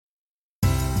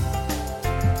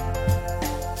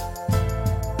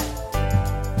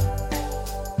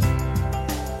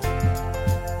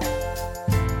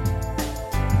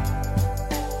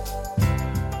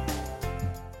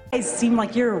guys seem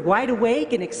like you're wide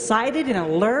awake and excited and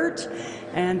alert,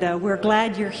 and we're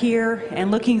glad you're here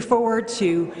and looking forward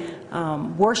to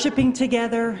worshiping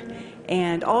together.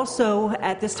 And also,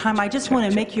 at this time, I just want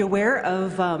to make you aware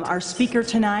of our speaker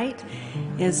tonight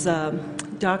is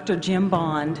Dr. Jim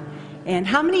Bond. And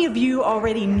how many of you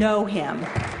already know him?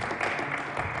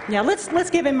 Yeah,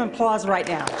 let's give him applause right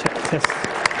now.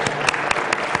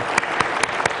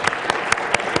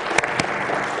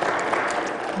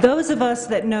 Those of us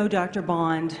that know Dr.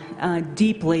 Bond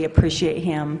deeply appreciate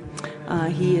him.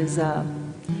 He's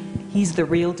the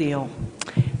real deal,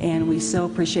 and we so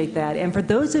appreciate that. And for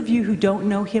those of you who don't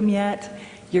know him yet,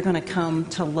 you're going to come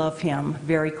to love him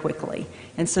very quickly.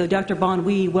 And so, Dr. Bond,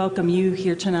 we welcome you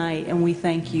here tonight, and we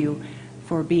thank you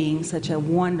for being such a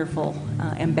wonderful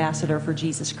ambassador for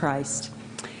Jesus Christ.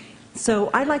 So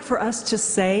I'd like for us to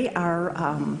say our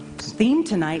theme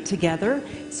tonight together.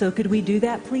 So could we do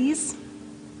that, please?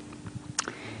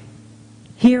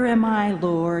 Here am I,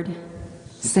 Lord,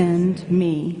 send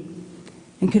me.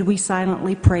 And could we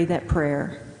silently pray that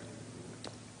prayer?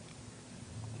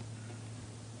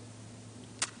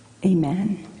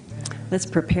 Amen. Let's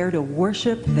prepare to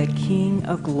worship the King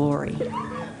of Glory.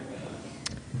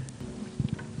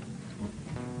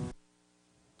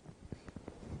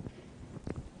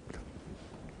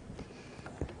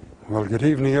 Well, good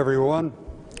evening, everyone.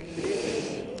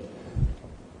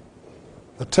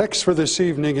 The text for this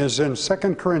evening is in 2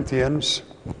 Corinthians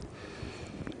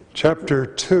chapter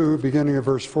 2, beginning of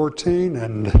verse 14,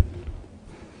 and,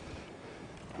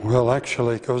 well,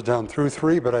 actually it goes down through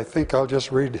 3, but I think I'll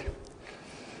just read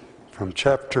from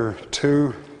chapter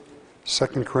 2, 2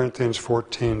 Corinthians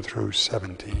 14 through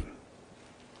 17.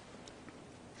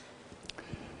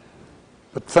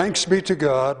 But thanks be to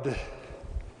God,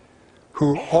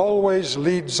 who always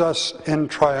leads us in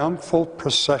triumphal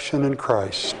procession in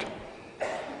Christ,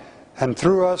 and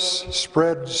through us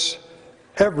spreads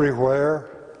everywhere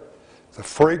the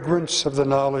fragrance of the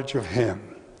knowledge of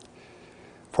Him.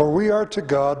 For we are to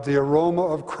God the aroma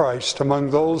of Christ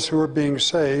among those who are being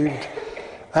saved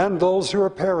and those who are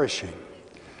perishing.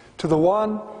 To the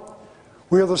one,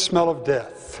 we are the smell of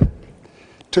death.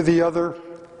 To the other,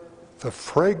 the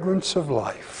fragrance of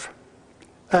life.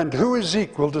 And who is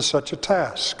equal to such a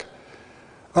task?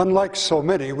 Unlike so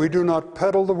many, we do not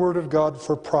peddle the word of God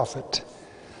for profit.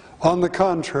 On the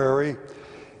contrary,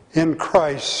 in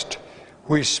Christ,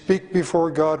 we speak before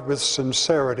God with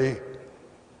sincerity,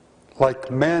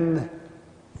 like men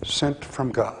sent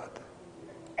from God.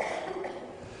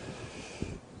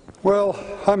 Well,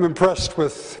 I'm impressed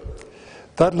with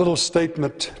that little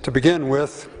statement to begin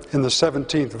with in the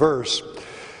 17th verse,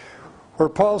 where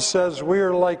Paul says we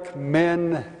are like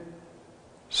men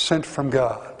sent from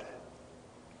God.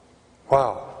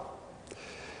 Wow.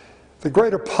 The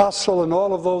great apostle and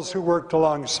all of those who worked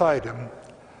alongside him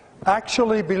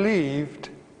actually believed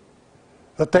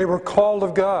that they were called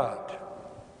of God,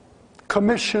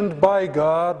 commissioned by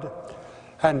God,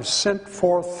 and sent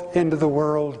forth into the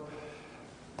world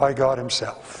by God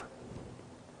Himself.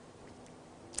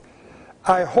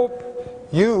 I hope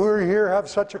you who are here have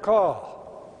such a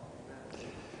call.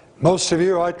 Most of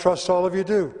you, I trust all of you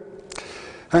do.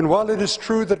 And while it is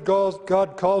true that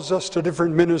God calls us to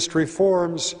different ministry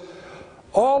forms,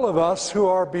 all of us who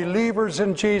are believers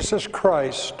in Jesus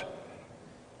Christ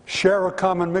share a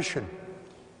common mission.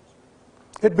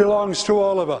 It belongs to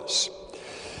all of us.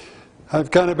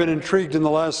 I've kind of been intrigued in the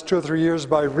last 2 or 3 years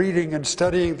by reading and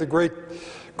studying the great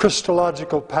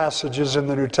Christological passages in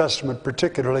the New Testament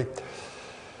particularly.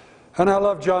 And I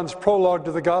love John's prologue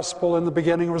to the Gospel. In the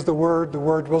beginning was the Word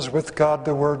was with God,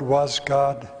 the Word was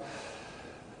God.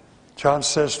 John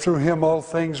says, through Him all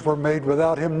things were made.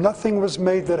 Without Him nothing was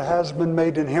made that has been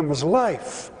made. In Him was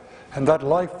life, and that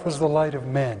life was the light of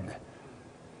men.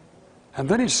 And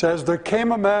then he says, there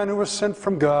came a man who was sent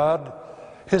from God.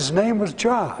 His name was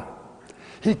John.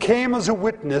 He came as a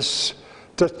witness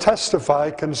to testify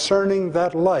concerning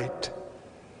that light,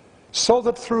 so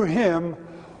that through him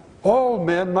all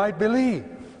men might believe.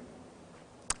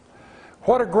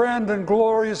 What a grand and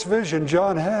glorious vision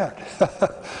John had.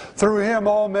 Through him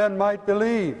all men might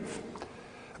believe.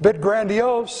 A bit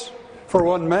grandiose for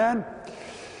one man.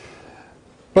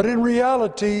 But in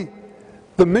reality,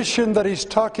 the mission that he's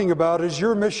talking about is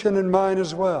your mission and mine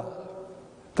as well.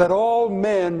 That all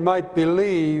men might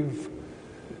believe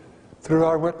through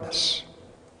our witness.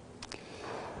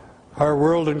 Our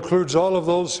world includes all of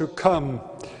those who come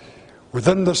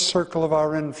within the circle of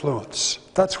our influence.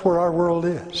 That's where our world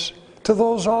is. To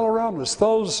those all around us,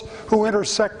 those who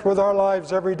intersect with our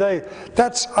lives every day.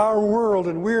 That's our world,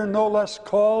 and we are no less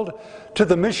called to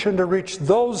the mission to reach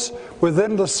those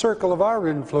within the circle of our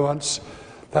influence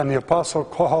than the Apostle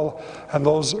Paul and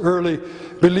those early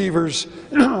believers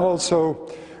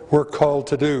also were called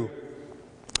to do.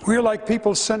 We're like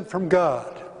people sent from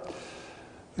God.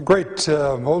 The great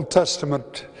Old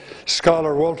Testament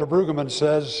scholar Walter Brueggemann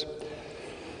says,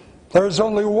 there is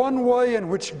only one way in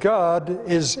which God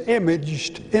is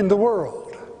imaged in the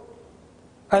world,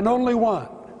 and only one: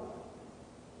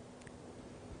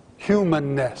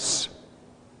 humanness.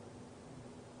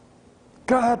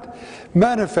 God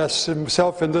manifests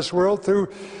himself in this world through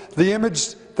the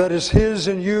image that is his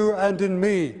in you and in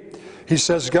me. He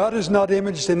says God is not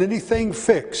imaged in anything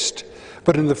fixed,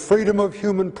 but in the freedom of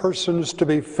human persons to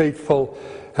be faithful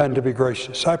and to be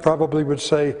gracious. I probably would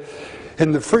say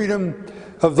in the freedom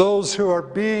of those who are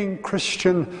being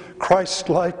Christian,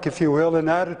 Christ-like, if you will, in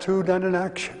attitude and in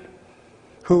action,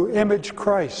 who image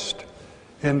Christ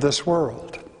in this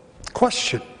world.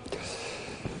 Question: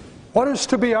 what is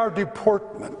to be our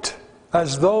deportment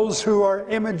as those who are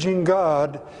imaging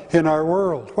God in our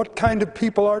world? What kind of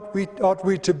people ought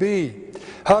we to be?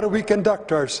 How do we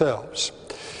conduct ourselves?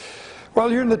 Well,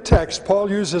 here in the text,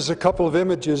 Paul uses a couple of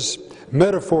images,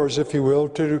 metaphors, if you will,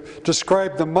 to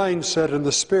describe the mindset and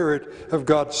the spirit of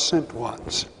God's sent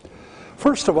ones.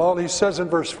 First of all, he says in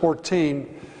verse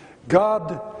 14,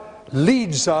 God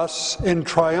leads us in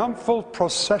triumphal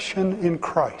procession in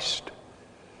Christ.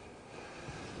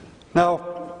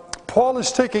 Now, Paul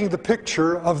is taking the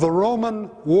picture of the Roman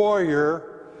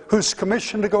warrior who's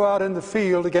commissioned to go out in the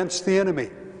field against the enemy.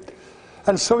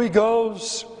 And so he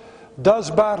goes,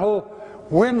 does battle,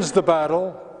 wins the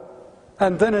battle,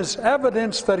 and then as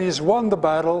evidence that he's won the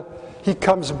battle, he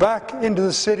comes back into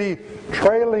the city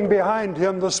trailing behind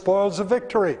him the spoils of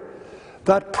victory.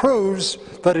 That proves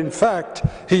that in fact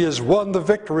he has won the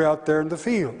victory out there in the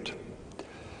field.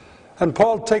 And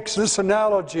Paul takes this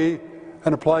analogy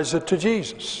and applies it to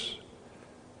Jesus.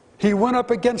 He went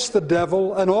up against the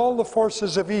devil and all the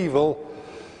forces of evil,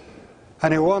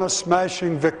 and he won a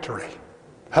smashing victory.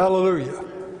 Hallelujah.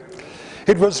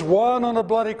 It was won on a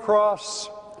bloody cross,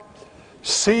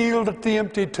 sealed at the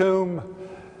empty tomb,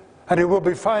 and it will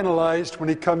be finalized when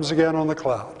he comes again on the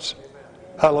clouds.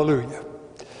 Hallelujah.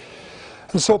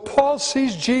 And so Paul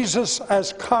sees Jesus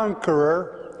as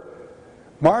conqueror,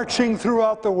 marching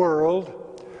throughout the world,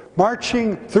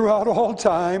 marching throughout all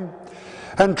time,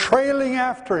 and trailing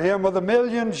after him are the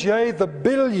millions, yea, the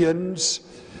billions,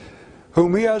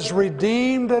 whom he has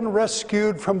redeemed and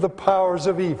rescued from the powers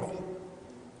of evil.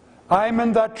 I'm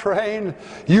in that train,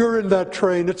 you're in that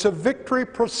train. It's a victory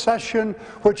procession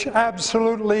which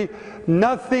absolutely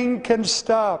nothing can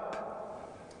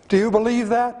stop. Do you believe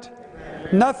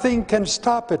that? Nothing can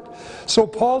stop it. So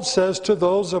Paul says to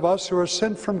those of us who are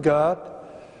sent from God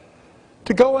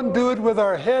to go and do it with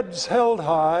our heads held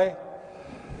high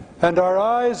and our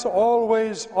eyes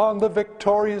always on the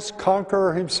victorious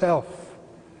conqueror himself.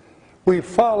 We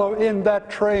follow in that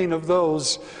train of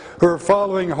those who are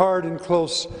following hard and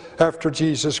close after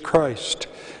Jesus Christ.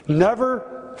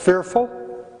 Never fearful,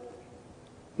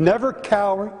 never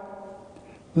cowering,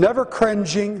 never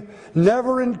cringing,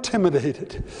 never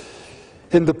intimidated.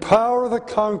 In the power of the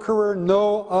conqueror,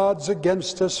 no odds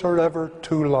against us are ever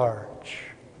too large.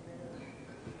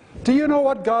 Do you know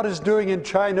what God is doing in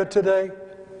China today?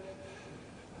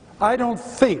 I don't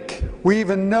think we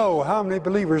even know how many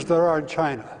believers there are in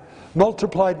China.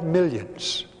 Multiplied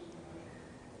millions.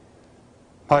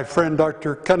 My friend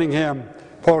Dr. Cunningham,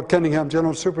 Paul Cunningham,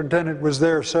 General Superintendent, was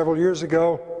there several years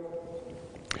ago,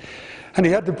 and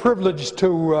he had the privilege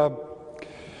to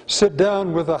sit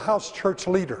down with a house church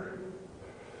leader.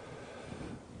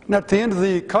 And at the end of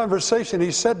the conversation,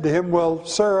 he said to him, well,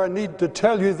 sir, I need to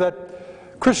tell you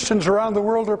that Christians around the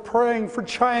world are praying for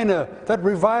China, that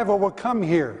revival will come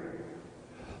here.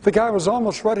 The guy was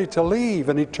almost ready to leave,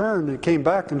 and he turned and came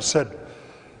back and said,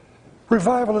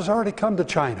 revival has already come to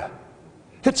China.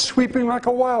 It's sweeping like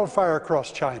a wildfire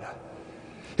across China.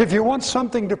 If you want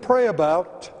something to pray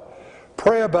about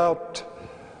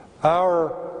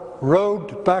our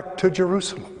road back to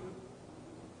Jerusalem.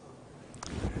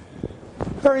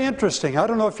 Very interesting. I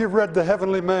don't know if you've read The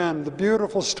Heavenly Man, the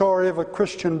beautiful story of a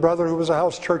Christian brother who was a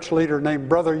house church leader named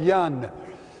Brother Yun.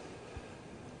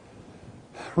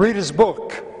 Read his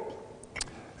book,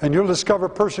 and you'll discover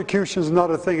persecution is not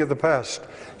a thing of the past.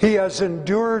 He has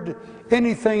endured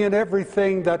anything and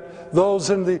everything that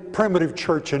those in the primitive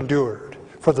church endured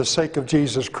for the sake of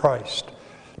Jesus Christ.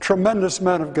 Tremendous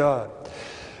man of God.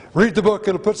 Read the book,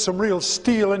 it'll put some real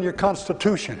steel in your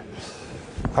constitution.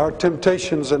 Our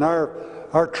temptations and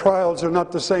our trials are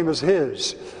not the same as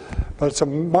his, but it's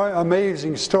an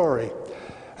amazing story.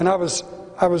 And I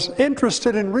was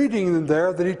interested in reading in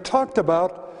there that he talked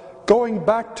about going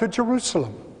back to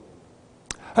Jerusalem.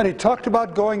 And he talked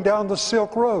about going down the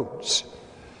Silk Roads.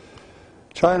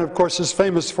 China, of course, is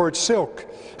famous for its silk,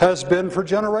 has been for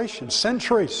generations,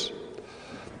 centuries.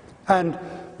 And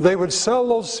they would sell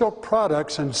those silk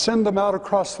products and send them out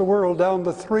across the world down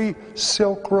the 3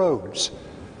 Silk Roads,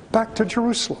 back to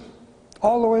Jerusalem,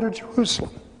 all the way to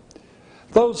Jerusalem.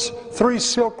 Those 3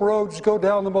 Silk Roads go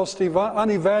down the most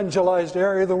unevangelized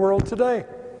area of the world today.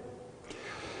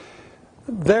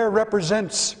 There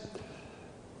represents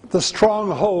the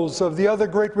strongholds of the other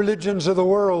great religions of the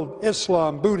world,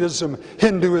 Islam, Buddhism,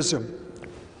 Hinduism.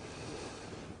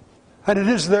 And it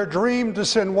is their dream to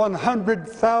send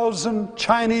 100,000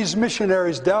 Chinese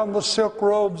missionaries down the Silk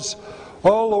Roads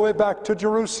all the way back to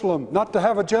Jerusalem, not to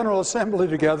have a general assembly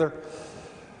together,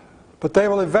 but they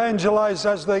will evangelize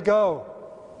as they go.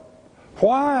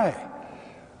 Why?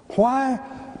 Why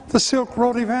the Silk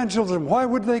Road evangelism? Why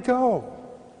would they go?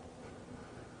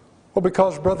 Well,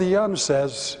 because Brother Yun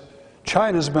says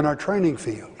China's been our training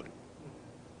field.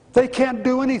 They can't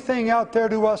do anything out there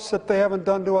to us that they haven't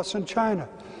done to us in China.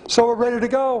 So we're ready to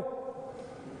go.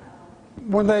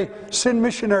 When they send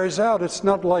missionaries out, it's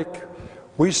not like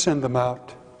we send them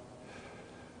out.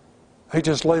 They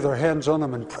just lay their hands on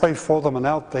them and pray for them, and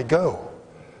out they go.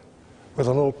 With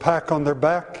a little pack on their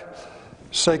back,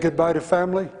 say goodbye to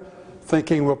family,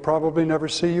 thinking we'll probably never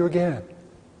see you again.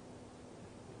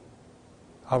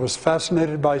 I was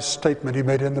fascinated by a statement he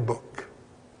made in the book.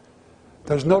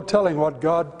 There's no telling what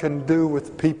God can do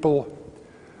with people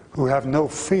who have no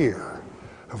fear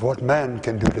of what man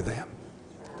can do to them.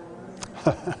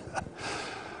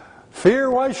 Fear?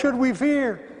 Why should we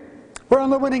fear? We're on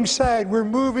the winning side. We're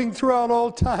moving throughout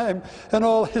all time and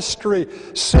all history,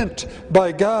 sent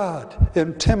by God,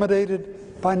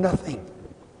 intimidated by nothing.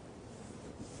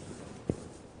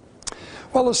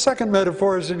 Well, the second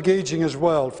metaphor is engaging as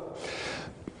well.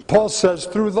 Paul says,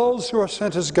 through those who are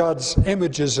sent as God's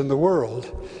images in the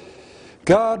world,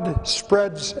 God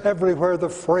spreads everywhere the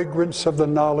fragrance of the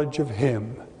knowledge of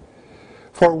Him.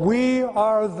 For we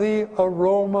are the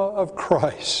aroma of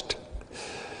Christ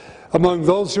among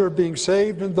those who are being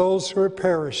saved and those who are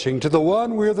perishing. To the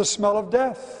one, we are the smell of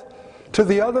death. To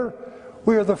the other,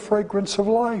 we are the fragrance of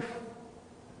life.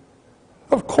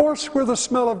 Of course, we're the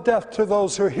smell of death to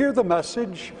those who hear the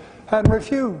message and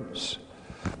refuse.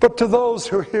 But to those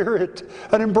who hear it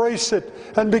and embrace it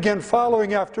and begin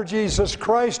following after Jesus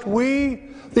Christ, we,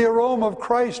 the aroma of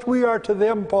Christ, we are to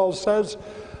them, Paul says,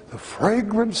 the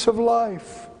fragrance of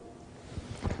life.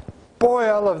 Boy,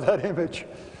 I love that image.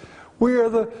 We are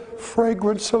the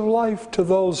fragrance of life to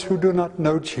those who do not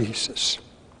know Jesus.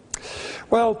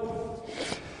 Well,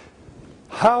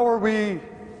 how are we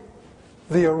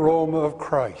the aroma of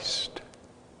Christ?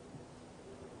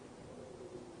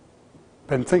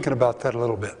 Been thinking about that a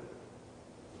little bit.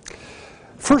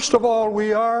 First of all,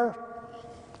 we are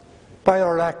by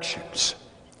our actions.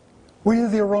 We are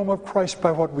the aroma of Christ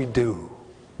by what we do.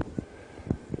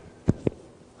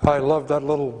 I love that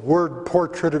little word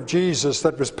portrait of Jesus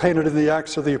that was painted in the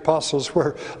Acts of the Apostles,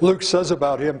 where Luke says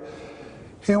about him,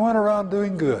 he went around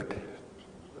doing good.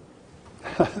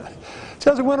 It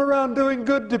says he went around doing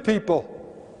good to people.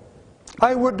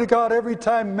 I would to God every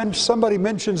time somebody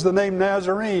mentions the name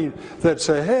Nazarene that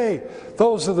say, hey,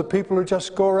 those are the people who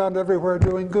just go around everywhere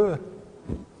doing good.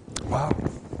 Wow.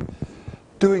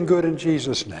 Doing good in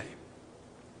Jesus' name.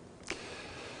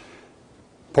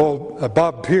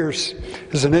 Bob Pierce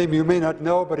is a name you may not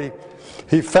know, but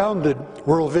he founded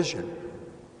World Vision,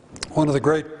 one of the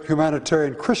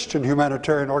great Christian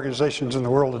humanitarian organizations in the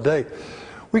world today.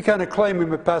 We kind of claim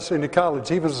him at Pasadena College.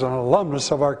 He was an alumnus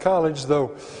of our college,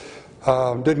 though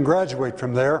didn't graduate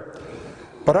from there.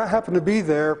 But I happened to be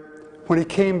there when he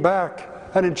came back,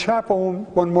 and in chapel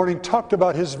one morning talked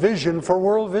about his vision for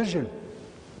World Vision.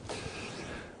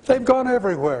 They've gone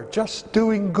everywhere, just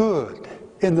doing good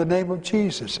in the name of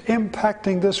Jesus,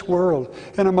 impacting this world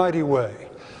in a mighty way.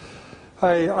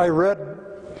 I read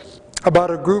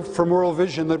about a group from World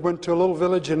Vision that went to a little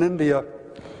village in India.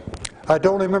 I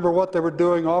don't remember what they were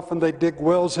doing. Often they dig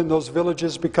wells in those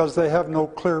villages because they have no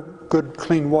good,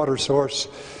 clean water source.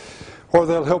 Or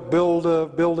they'll help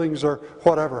build buildings or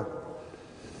whatever.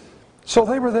 So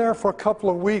they were there for a couple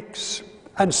of weeks,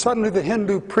 and suddenly the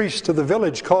Hindu priest of the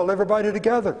village called everybody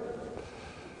together.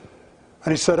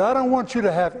 And he said, I don't want you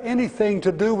to have anything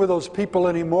to do with those people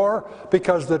anymore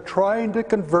because they're trying to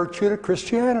convert you to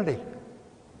Christianity.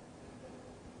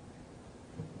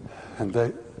 And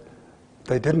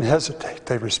they didn't hesitate.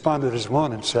 They responded as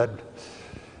one and said,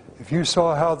 if you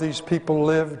saw how these people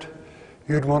lived,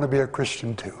 you'd want to be a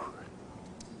Christian too.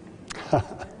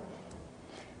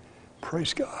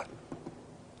 Praise God.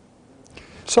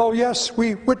 So yes,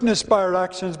 we witness by our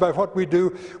actions, by what we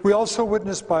do. We also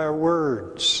witness by our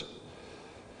words.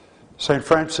 St.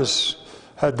 Francis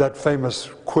had that famous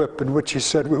quip in which he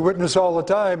said, we witness all the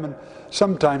time and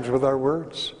sometimes with our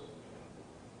words.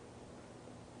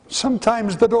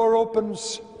 Sometimes the door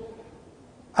opens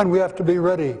and we have to be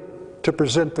ready to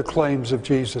present the claims of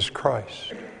Jesus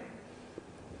Christ.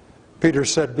 Peter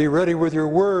said, be ready with your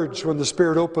words when the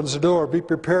Spirit opens the door. Be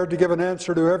prepared to give an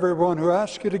answer to everyone who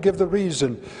asks you to give the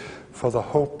reason for the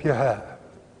hope you have.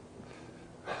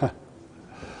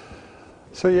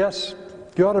 So yes,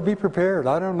 you ought to be prepared.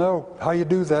 I don't know how you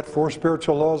do that, 4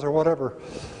 spiritual laws or whatever.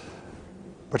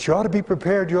 But you ought to be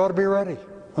prepared. You ought to be ready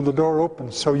when the door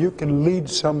opens so you can lead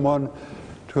someone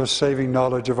to a saving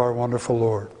knowledge of our wonderful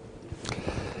Lord.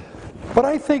 But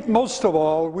I think most of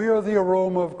all, we are the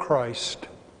aroma of Christ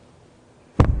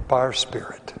by our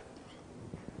Spirit.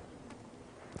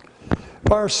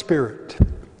 By our Spirit.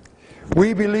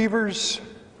 We believers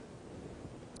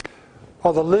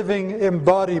are the living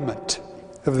embodiment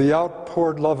of the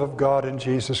outpoured love of God in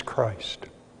Jesus Christ.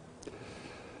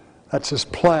 That's His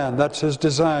plan. That's His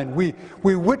design. We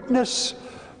witness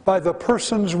by the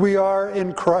persons we are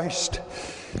in Christ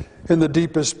in the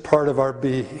deepest part of our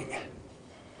being.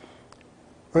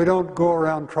 We don't go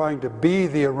around trying to be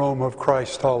the aroma of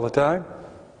Christ all the time.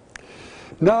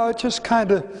 No, it just kind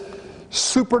of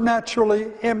supernaturally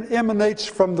emanates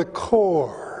from the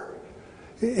core.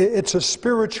 It's a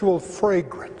spiritual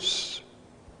fragrance.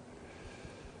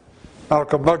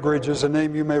 Malcolm Muggeridge is a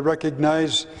name you may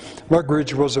recognize.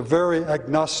 Muggeridge was a very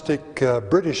agnostic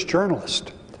British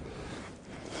journalist,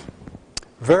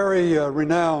 very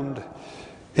renowned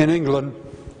in England.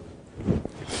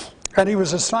 And he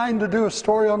was assigned to do a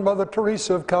story on Mother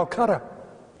Teresa of Calcutta.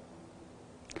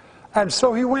 And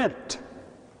so he went.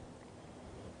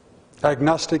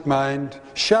 Agnostic mind,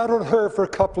 shadowed her for a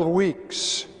couple of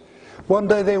weeks. One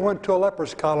day they went to a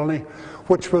leper's colony,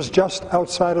 which was just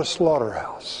outside a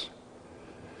slaughterhouse.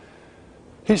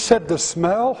 He said the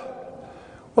smell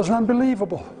was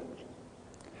unbelievable.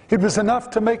 It was enough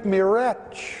to make me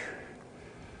retch.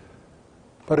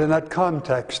 But in that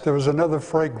context, there was another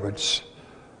fragrance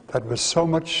that was so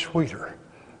much sweeter.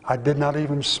 I did not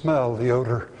even smell the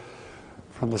odor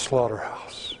from the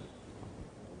slaughterhouse.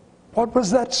 What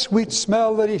was that sweet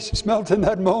smell that he smelled in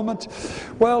that moment?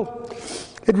 Well,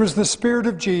 it was the Spirit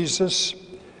of Jesus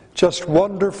just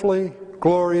wonderfully,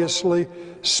 gloriously,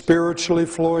 spiritually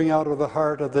flowing out of the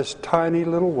heart of this tiny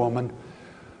little woman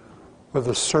with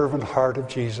the servant heart of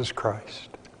Jesus Christ.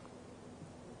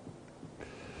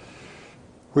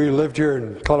 We lived here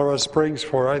in Colorado Springs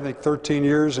for, I think, 13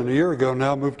 years, and a year ago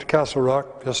now moved to Castle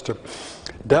Rock just to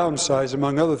downsize,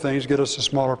 among other things, get us a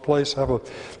smaller place, have a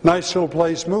nice little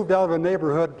place. Moved out of a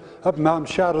neighborhood up in Mountain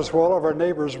Shadows where all of our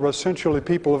neighbors were essentially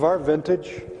people of our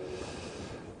vintage.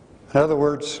 In other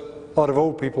words, a lot of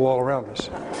old people all around us.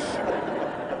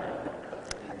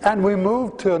 And we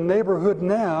moved to a neighborhood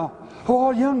now of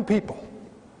all young people.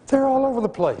 They're all over the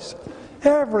place,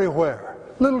 everywhere,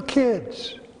 little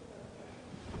kids.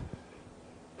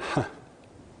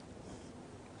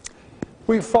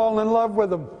 We've fallen in love with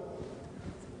them.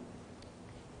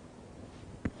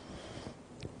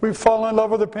 We've fallen in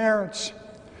love with the parents.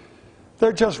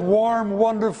 They're just warm,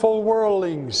 wonderful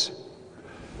worldlings.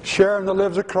 Sharon, that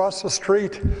lives across the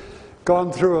street,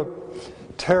 gone through a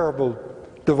terrible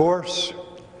divorce.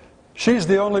 She's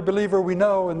the only believer we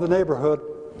know in the neighborhood.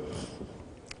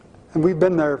 And we've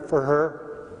been there for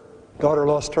her. Daughter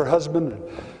lost her husband.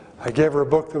 I gave her a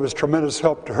book that was tremendous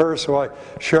help to her, so I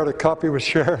shared a copy with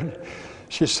Sharon.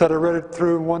 She said I read it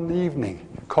through in one evening.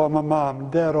 Called my mom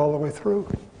and dad all the way through.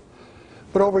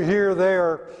 But over here, they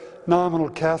are nominal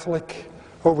Catholic.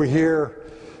 Over here,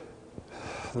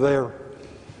 they're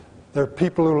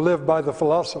people who live by the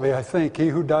philosophy, I think, he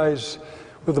who dies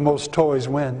with the most toys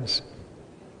wins.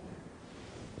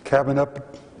 Cabin up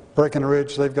at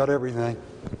Breckenridge, they've got everything.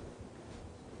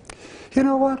 You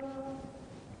know what?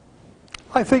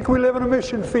 I think we live in a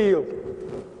mission field.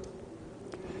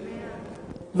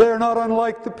 They're not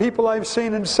unlike the people I've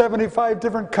seen in 75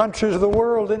 different countries of the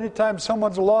world. Anytime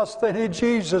someone's lost, they need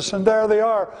Jesus, and there they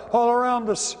are, all around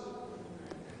us.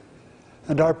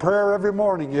 And our prayer every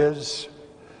morning is,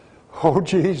 oh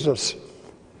Jesus,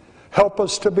 help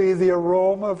us to be the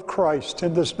aroma of Christ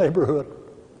in this neighborhood.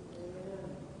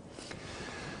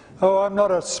 Oh, I'm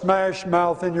not a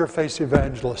smash-mouth, in-your-face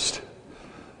evangelist.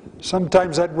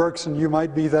 Sometimes that works, and you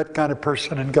might be that kind of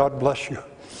person, and God bless you.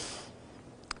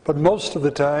 But most of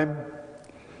the time,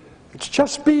 it's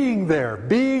just being there,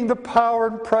 being the power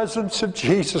and presence of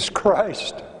Jesus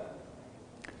Christ.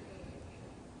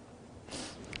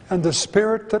 And the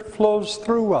Spirit that flows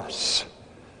through us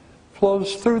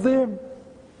flows through them.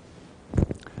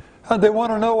 And they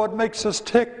want to know what makes us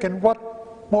tick, and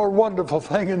what more wonderful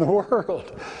thing in the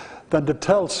world than to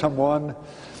tell someone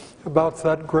about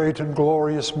that great and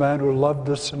glorious man who loved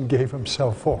us and gave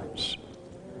himself for us.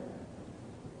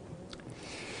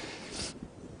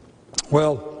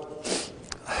 Well,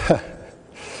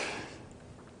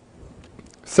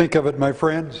 think of it, my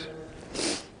friends.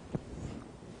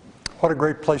 What a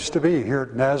great place to be here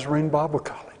at Nazarene Bible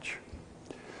College.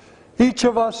 Each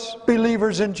of us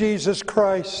believers in Jesus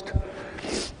Christ.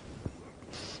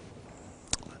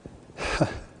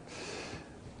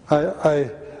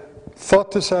 I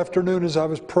thought this afternoon as I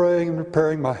was praying and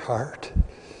preparing my heart,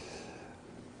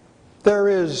 there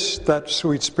is that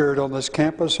sweet spirit on this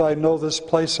campus. I know this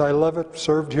place. I love it.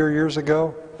 Served here years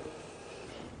ago.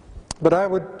 But I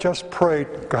would just pray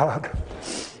to God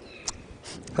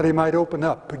that He might open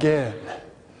up again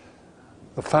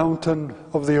the fountain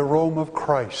of the aroma of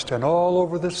Christ, and all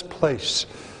over this place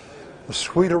the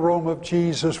sweet aroma of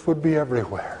Jesus would be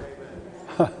everywhere.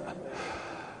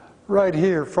 Right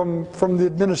here, from the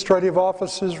administrative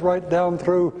offices right down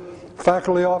through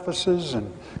faculty offices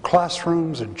and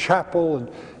classrooms and chapel and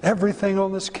everything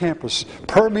on this campus,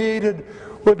 permeated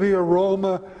with the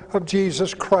aroma of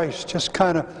Jesus Christ, just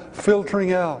kind of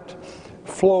filtering out,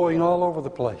 flowing all over the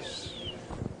place.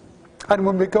 And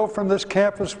when we go from this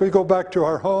campus, we go back to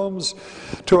our homes,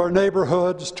 to our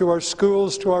neighborhoods, to our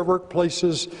schools, to our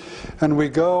workplaces, and we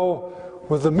go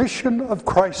with the mission of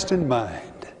Christ in mind,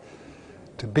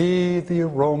 to be the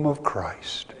aroma of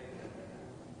Christ,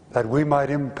 that we might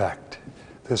impact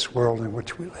this world in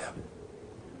which we live.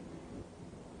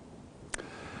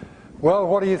 Well,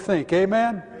 what do you think?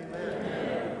 Amen?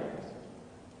 Amen.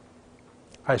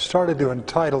 I started to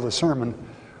entitle the sermon,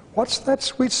 "What's that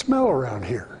sweet smell around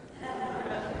here?"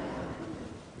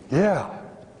 Yeah.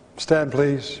 Stand,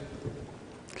 please.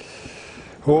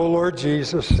 Oh, Lord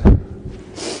Jesus,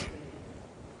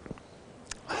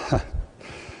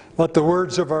 let the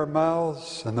words of our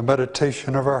mouths and the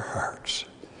meditation of our hearts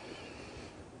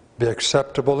be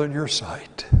acceptable in your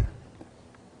sight.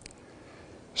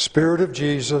 Spirit of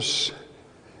Jesus,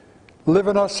 live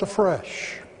in us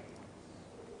afresh,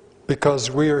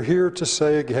 because we are here to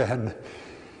say again,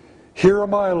 "Here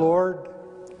am I, Lord,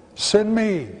 send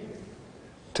me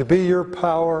to be your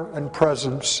power and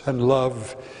presence and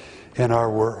love in our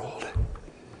world."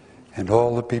 And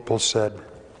all the people said,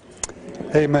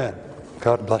 Amen.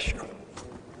 God bless you.